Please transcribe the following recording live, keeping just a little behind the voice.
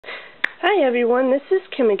Hi everyone, this is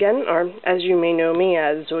Kim again, or as you may know me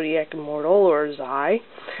as Zodiac Immortal, or Zai.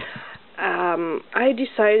 I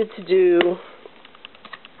decided to do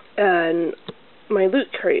my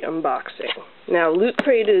Loot Crate unboxing. Now, Loot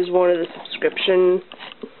Crate is one of the subscription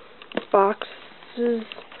boxes.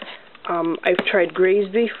 I've tried Gray's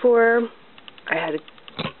before. I had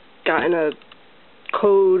gotten a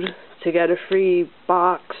code to get a free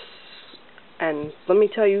box, and let me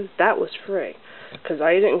tell you, that was free, because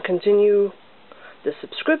I didn't continue the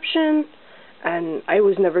subscription, and I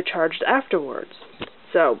was never charged afterwards.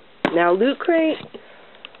 So, now Loot Crate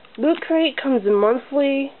comes in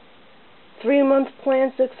monthly, 3-month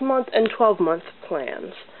plans, 6-month, and 12-month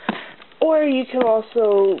plans. Or you can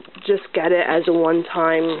also just get it as a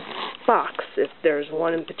one-time box, if there's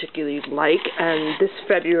one in particular you'd like. And this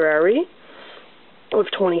February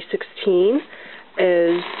of 2016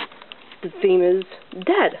 the theme is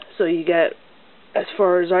Dead. So you get, as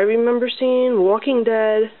far as I remember seeing, Walking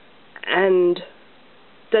Dead and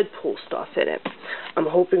Deadpool stuff in it. I'm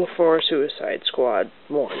hoping for Suicide Squad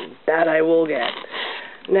 1. That I will get.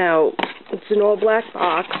 Now, it's an all-black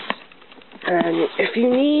box, and if you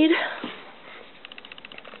need,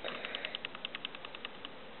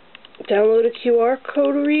 download a QR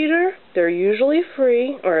code reader. They're usually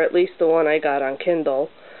free, or at least the one I got on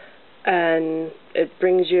Kindle, and it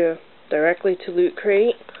brings you directly to Loot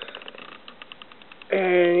Crate.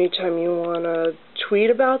 And anytime you want to tweet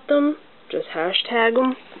about them, just hashtag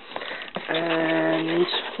them. And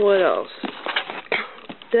what else?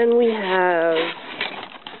 Then we have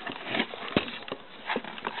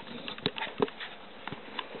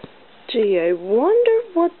gee, I wonder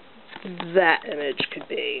what that image could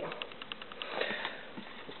be.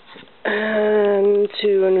 And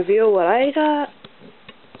to unveil what I got,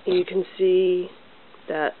 you can see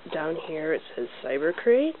that down here it says Cyber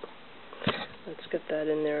Crate. Let's get that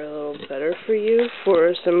in there a little better for you. For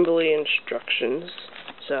assembly instructions.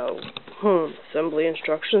 So, assembly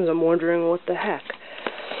instructions, I'm wondering what the heck.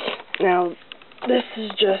 Now, this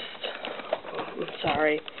is just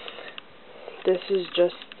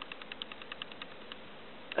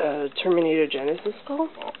Terminator Genesis skull,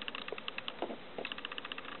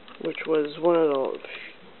 which was one of the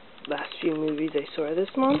last few movies I saw this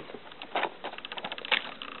month.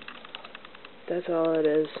 That's all it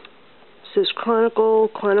is. It says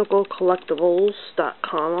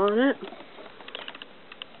chroniclecollectibles.com on it.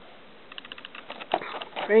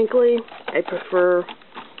 Frankly, I prefer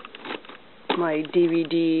my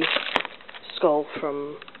DVD skull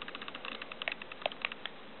from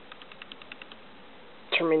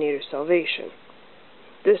Terminator Salvation.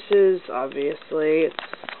 This is, obviously, it's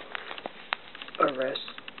a wrist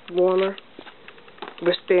warmer,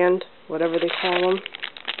 wristband, whatever they call them.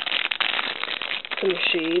 Some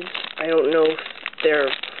shades. I don't know if they're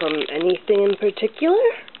from anything in particular.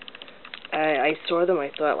 I saw them, I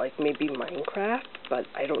thought like maybe Minecraft, but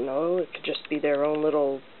I don't know. It could just be their own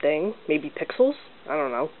little thing. Maybe pixels? I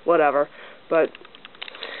don't know. Whatever. And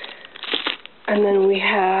then we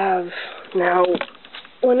have, now,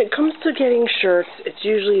 when it comes to getting shirts, it's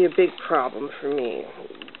usually a big problem for me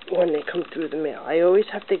when they come through the mail. I always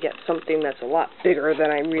have to get something that's a lot bigger than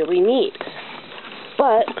I really need.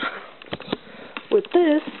 But with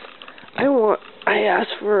this, I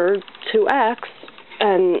asked for 2X,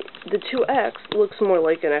 and the 2X looks more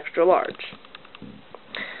like an extra large.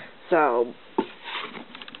 So,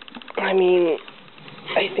 I mean,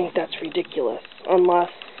 I think that's ridiculous.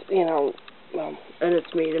 Unless, you know, well, and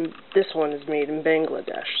this one is made in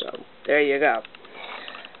Bangladesh, so there you go.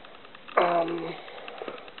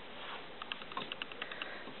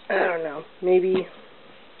 I don't know, maybe,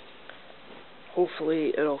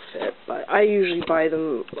 hopefully it'll fit, but I usually buy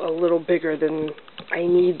them a little bigger than I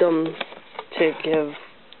need them to give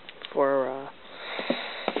for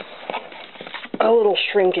a little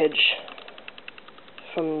shrinkage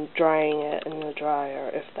from drying it in the dryer,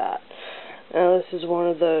 if that. Now this is one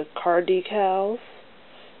of the car decals.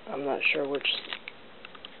 I'm not sure which,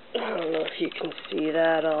 I don't know if you can see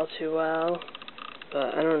that all too well,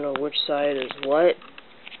 but I don't know which side is what.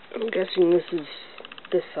 I'm guessing this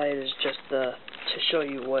side is just to show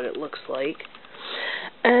you what it looks like.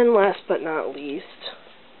 And last but not least,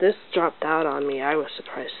 this dropped out on me. I was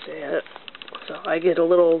surprised to see it. So I get a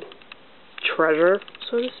little treasure,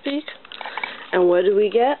 so to speak. And what do we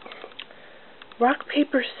get? Rock,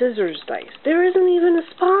 paper, scissors dice. There isn't even a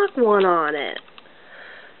Spock one on it.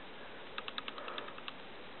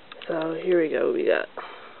 So here we go. We got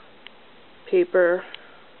paper,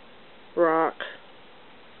 rock,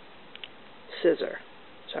 scissor.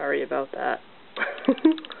 Sorry about that.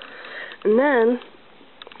 And then,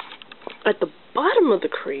 at the bottom of the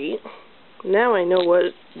crate, Now I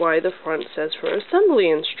know why the front says for assembly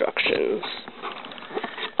instructions.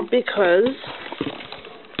 Because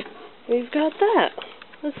we've got that.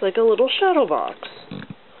 It's like a little shadow box.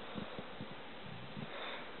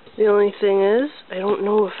 The only thing is, I don't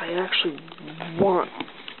know if I actually want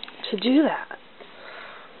to do that.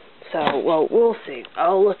 So, well, we'll see.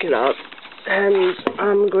 I'll look it up. And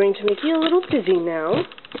I'm going to make you a little dizzy now.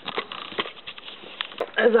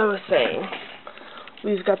 As I was saying,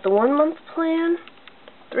 we've got the 1 month plan,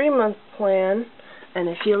 3 month plan, and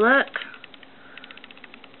if you look,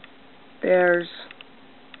 there's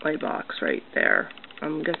my box right there.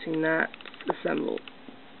 I'm guessing that's assembled.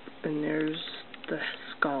 And there's the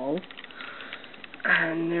skull.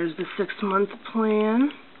 And there's the 6 month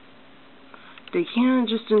plan. They can't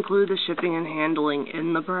just include the shipping and handling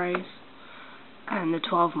in the price. And the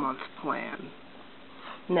 12 month plan.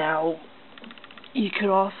 Now, you could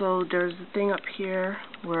also, there's a thing up here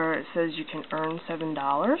where it says you can earn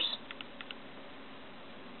 $7.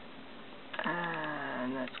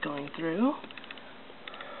 And that's going through.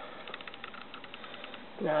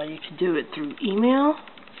 Now you can do it through email,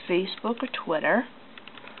 Facebook, or Twitter.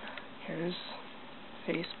 Here's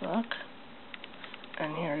Facebook.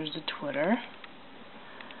 And here's the Twitter.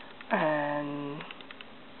 And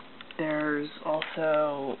there's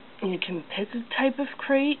also, you can pick a type of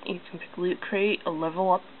crate. You can pick Loot Crate, a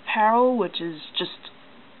Level Up Apparel, which is just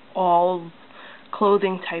all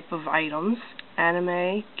clothing type of items.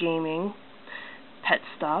 Anime, gaming, pet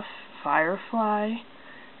stuff, Firefly,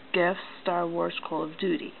 gifts, Star Wars, Call of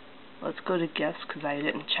Duty. Let's go to gifts because I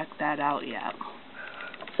didn't check that out yet.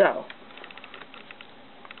 So,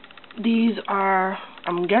 these are,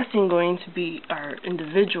 I'm guessing, going to be our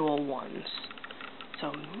individual ones.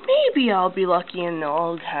 So maybe I'll be lucky and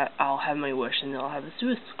I'll have my wish and they'll have a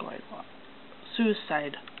Suicide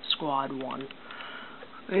Squad one.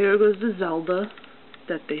 Here goes the Zelda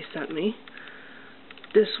that they sent me.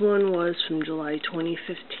 This one was from July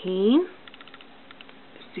 2015.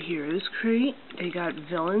 It's the Heroes Crate. They got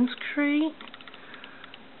Villains Crate,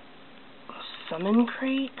 Summon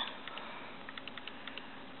Crate,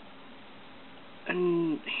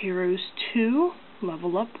 and Heroes 2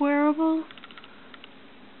 Level Up Wearable.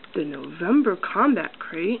 The November Combat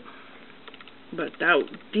Crate, but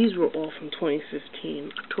these were all from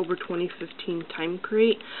 2015, October 2015 Time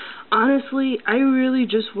Crate. Honestly, I really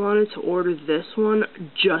just wanted to order this one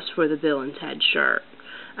just for the Bill and Ted shirt.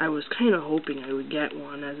 I was kind of hoping I would get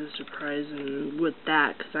one as a surprise, and with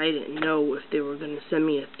that, because I didn't know if they were going to send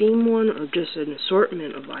me a theme one or just an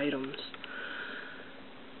assortment of items.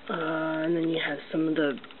 And then you have some of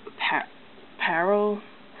the apparel,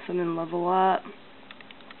 some in Level Up.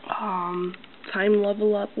 Time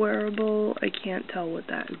Level Up Wearable. I can't tell what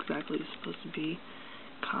that exactly is supposed to be.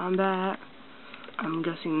 Combat. I'm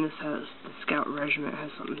guessing this has, the Scout Regiment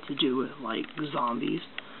has something to do with, like, zombies.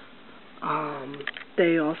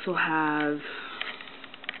 They also have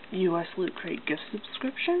US Loot Crate gift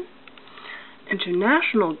subscription,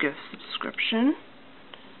 international gift subscription,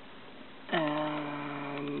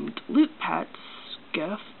 and Loot Pets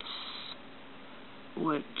gifts,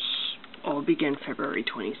 which all begin February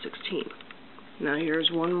 2016. Now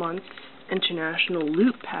here's 1 month international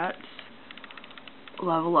Loot Pets,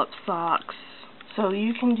 Level Up socks. So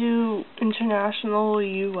you can do international,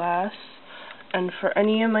 US, and for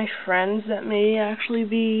any of my friends that may actually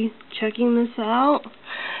be checking this out,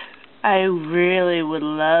 I really would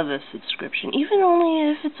love a subscription, even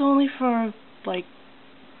if it's only for like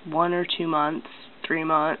 1 or 2 months, 3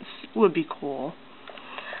 months, would be cool.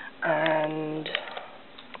 And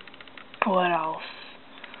what else?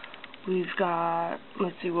 We've got,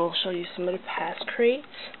 let's see, we'll show you some of the past crates,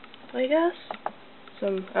 I guess.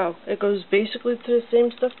 It goes basically to the same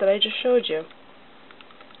stuff that I just showed you.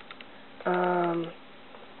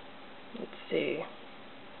 Let's see.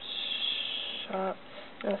 Shop.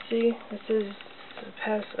 Now see, this is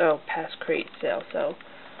past crate sale, so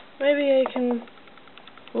maybe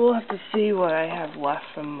we'll have to see what I have left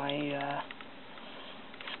from my,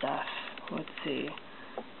 stuff. Let's see.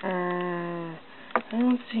 I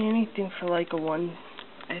don't see anything for like a one.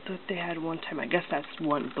 I thought they had one time. I guess that's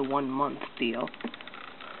the 1 month deal.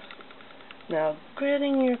 Now,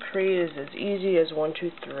 grading your crate is as easy as 1,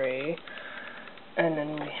 2, 3. And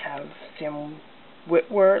then we have Sam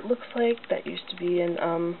Witwer, it looks like. That used to be in,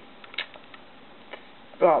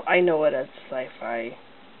 well, I know it as a sci-fi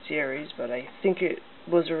series, but I think it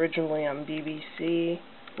was originally on BBC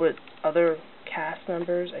with other cast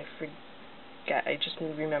members. I forget. I just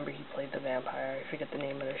remember he played the vampire. I forget the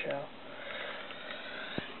name of the show.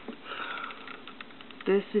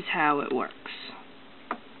 This is how it works.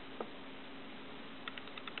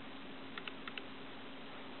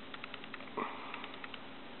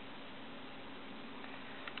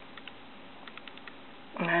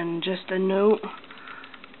 And just a note,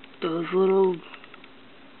 those little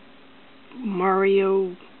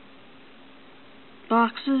Mario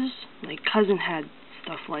boxes, my cousin had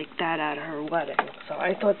stuff like that at her wedding, so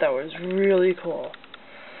I thought that was really cool.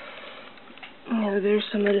 Yeah, there's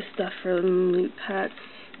some of the stuff for the Loot Pets.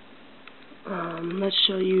 Let's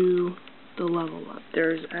show you the level up.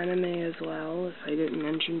 There's anime as well, if I didn't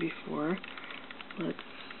mention before.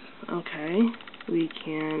 Okay, we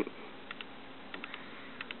can't.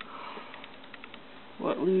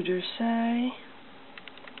 What looters say.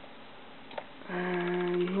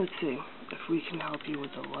 And let's see if we can help you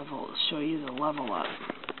with the level, show you the level up.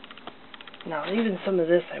 Now, even some of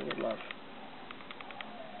this I would love.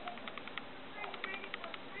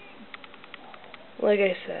 Like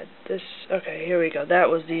I said, okay, here we go. That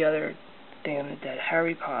was the other Day of the Dead,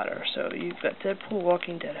 Harry Potter. So you've got Deadpool,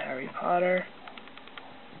 Walking Dead, Harry Potter.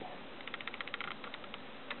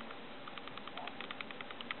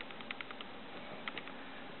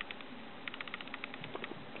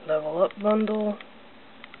 Level Up bundle.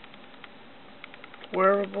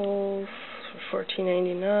 Wearables for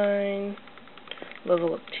 $14.99.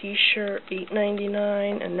 Level Up t-shirt,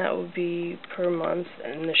 $8.99, and that would be per month,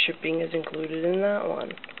 and the shipping is included in that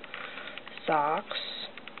one. Socks.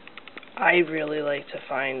 I really like to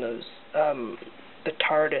find those, the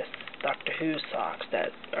TARDIS Doctor Who socks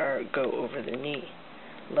that go over the knee.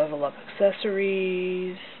 Level Up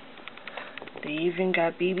accessories. They even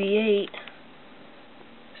got BB-8,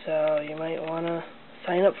 so you might want to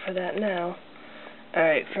sign up for that now.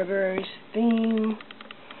 Alright, February's theme.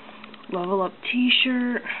 Level Up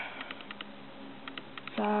t-shirt,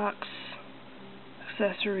 socks,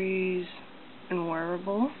 accessories, and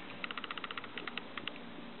wearable.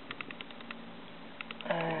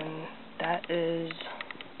 And that is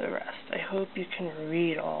the rest. I hope you can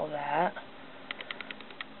read all that.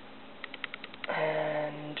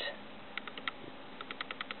 And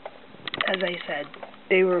as I said,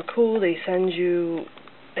 they were cool. They send you,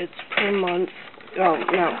 it's per month. Oh,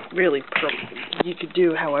 not really per, you could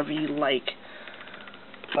do however you like,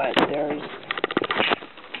 but there's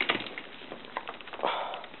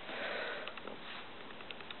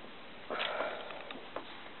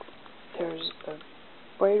a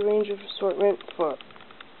wide range of assortment for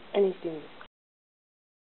anything